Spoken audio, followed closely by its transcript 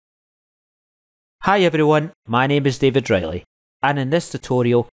Hi everyone, my name is David Riley, and in this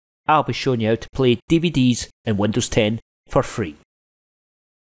tutorial I'll be showing you how to play DVDs in Windows 10 for free.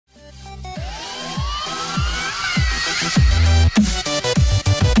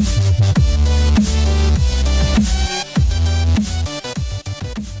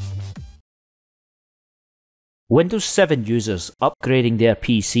 Windows 7 users upgrading their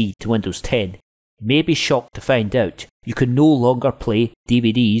PC to Windows 10 may be shocked to find out you can no longer play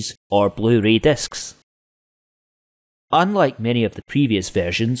DVDs or Blu-ray discs. Unlike many of the previous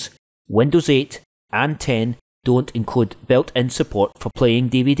versions, Windows 8 and 10 don't include built-in support for playing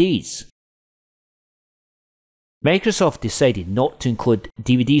DVDs. Microsoft decided not to include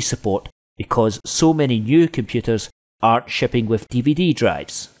DVD support because so many new computers aren't shipping with DVD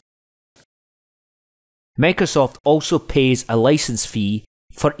drives. Microsoft also pays a license fee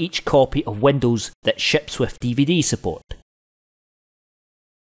for each copy of Windows that ships with DVD support.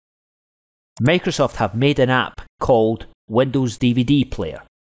 Microsoft have made an app called Windows DVD Player,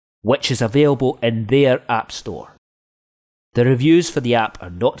 which is available in their App Store. The reviews for the app are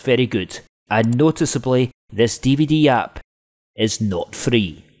not very good, and noticeably, this DVD app is not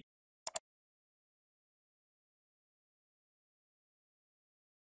free.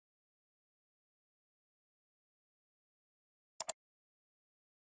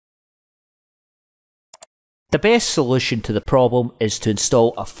 The best solution to the problem is to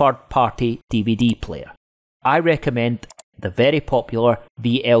install a third-party DVD player. I recommend the very popular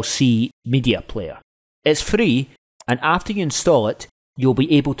VLC media player. It's free, and after you install it, you'll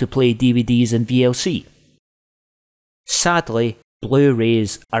be able to play DVDs in VLC. Sadly,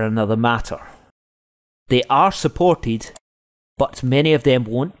 Blu-rays are another matter. They are supported, but many of them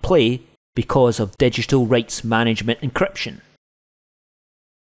won't play because of digital rights management encryption.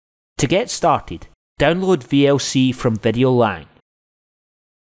 To get started, download VLC from Videolang.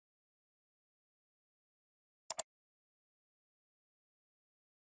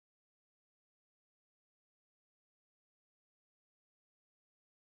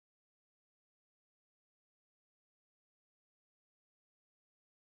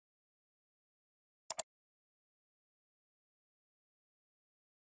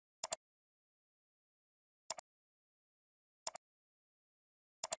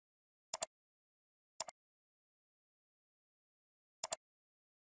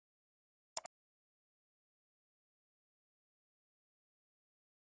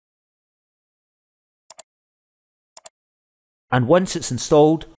 And once it's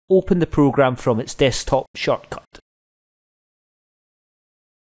installed, open the program from its desktop shortcut.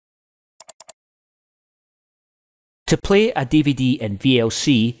 To play a DVD in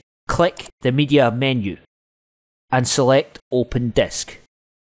VLC, click the Media menu and select Open Disk.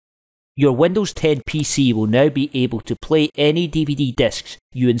 Your Windows 10 PC will now be able to play any DVD discs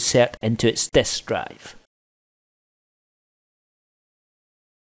you insert into its disk drive.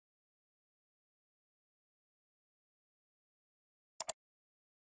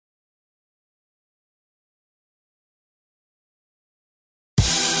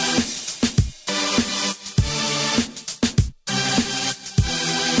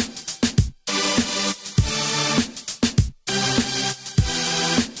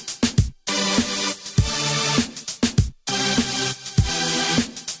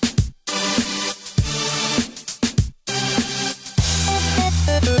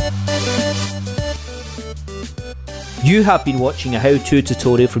 You have been watching a how-to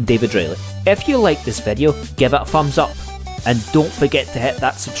tutorial from David Riley. If you liked this video, give it a thumbs up and don't forget to hit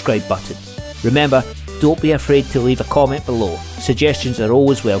that subscribe button. Remember, don't be afraid to leave a comment below. Suggestions are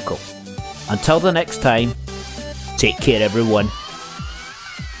always welcome. Until the next time, take care everyone.